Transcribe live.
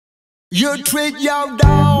You treat your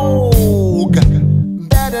dog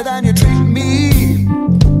better than you treat me.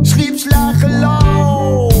 Sleeps like a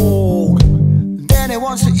log, then he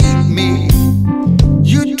wants to eat me.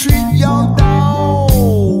 You treat your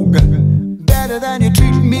dog better than you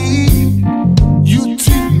treat me. You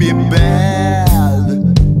treat me bad,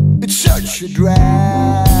 it's such a drag.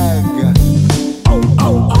 Oh,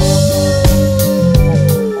 oh, oh.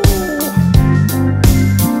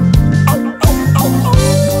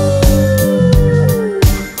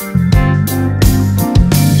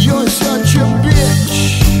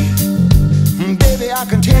 I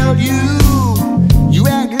can tell you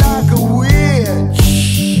act like a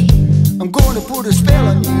witch. I'm gonna put a spell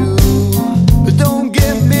on you, but don't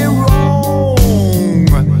get me wrong,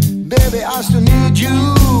 baby, I still need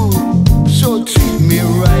you, so treat me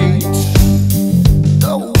right.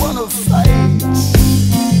 Don't wanna fight.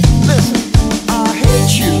 Listen, I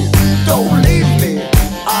hate you, don't leave me.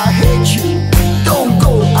 I hate you, don't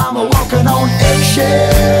go. I'm a walking on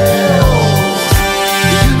eggshells.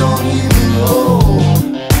 You don't even know.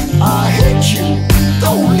 I hate you,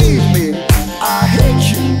 don't leave me. I hate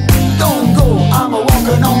you, don't go. I'm a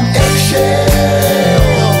walking on eggshells.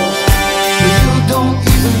 You don't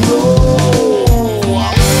even know.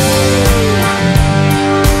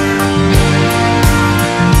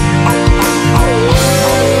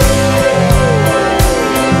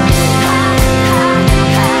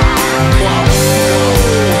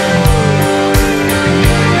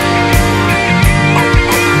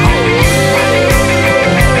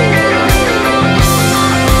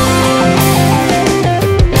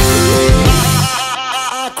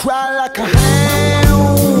 Cry like a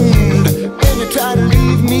hound when you try to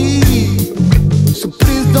leave me, so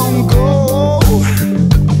please don't go.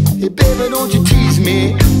 Hey baby, don't you tease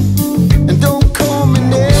me, and don't call me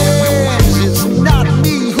names. It's not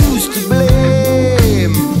me who's to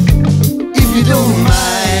blame. If you don't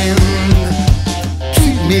mind,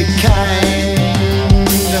 treat me kind.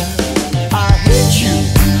 I hate you,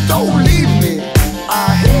 don't leave me.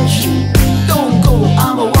 I hate you, don't go.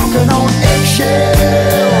 I'm a walking on eggshells.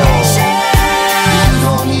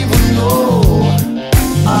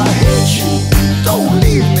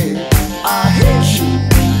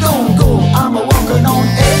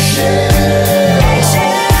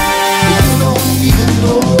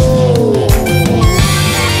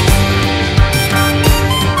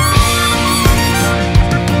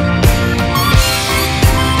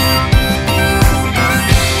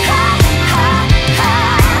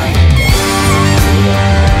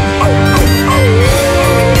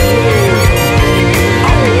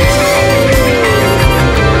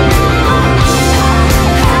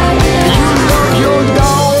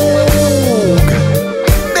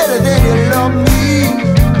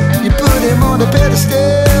 The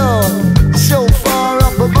pedestal so far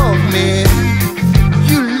up above me.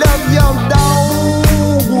 You love your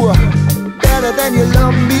dog better than you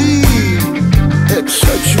love me. It's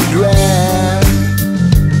such a drag.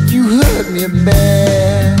 You hurt me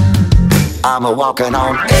bad. I'm a walking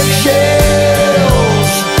on eggshells.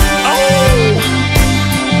 Oh,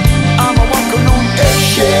 I'm a walking on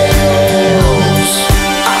eggshells.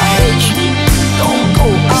 I hate you, don't go.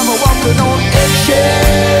 I'm a walking on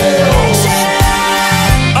eggshells.